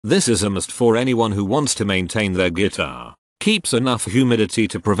This is a must for anyone who wants to maintain their guitar. Keeps enough humidity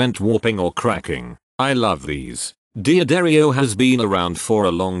to prevent warping or cracking. I love these. D'Addario has been around for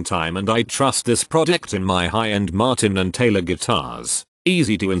a long time and I trust this product in my high-end Martin and Taylor guitars.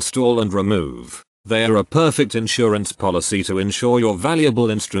 Easy to install and remove. They are a perfect insurance policy to ensure your valuable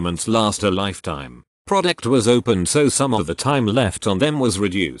instruments last a lifetime. Product was opened so some of the time left on them was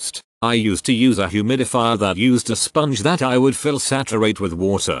reduced. I used to use a humidifier that used a sponge that I would saturate with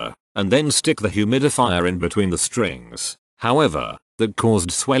water, and then stick the humidifier in between the strings. However, that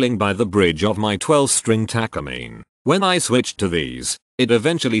caused swelling by the bridge of my 12-string Takamine. When I switched to these, it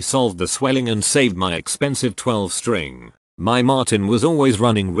eventually solved the swelling and saved my expensive 12-string. My Martin was always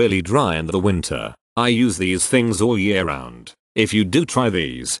running really dry in the winter. I use these things all year round. If you do try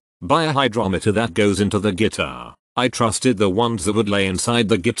these, buy a hydrometer that goes into the guitar. I trusted the ones that would lay inside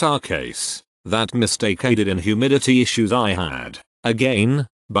the guitar case. That mistake aided in humidity issues I had. Again,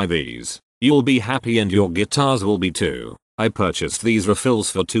 buy these. You'll be happy and your guitars will be too. I purchased these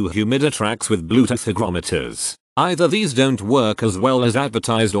refills for 2 Humiditracks with Bluetooth hygrometers. Either these don't work as well as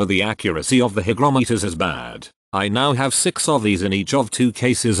advertised or the accuracy of the hygrometers is bad. I now have 6 of these in each of 2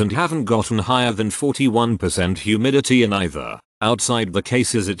 cases and haven't gotten higher than 41% humidity in either. Outside the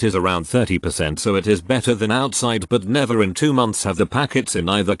cases it is around 30%, so it is better than outside, but never in 2 months have the packets in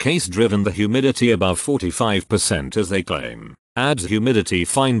either case driven the humidity above 45% as they claim. Adds humidity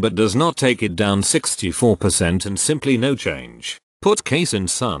fine but does not take it down 64% and simply no change. Put case in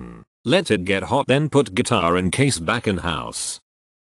sun. Let it get hot then put guitar in case back in house.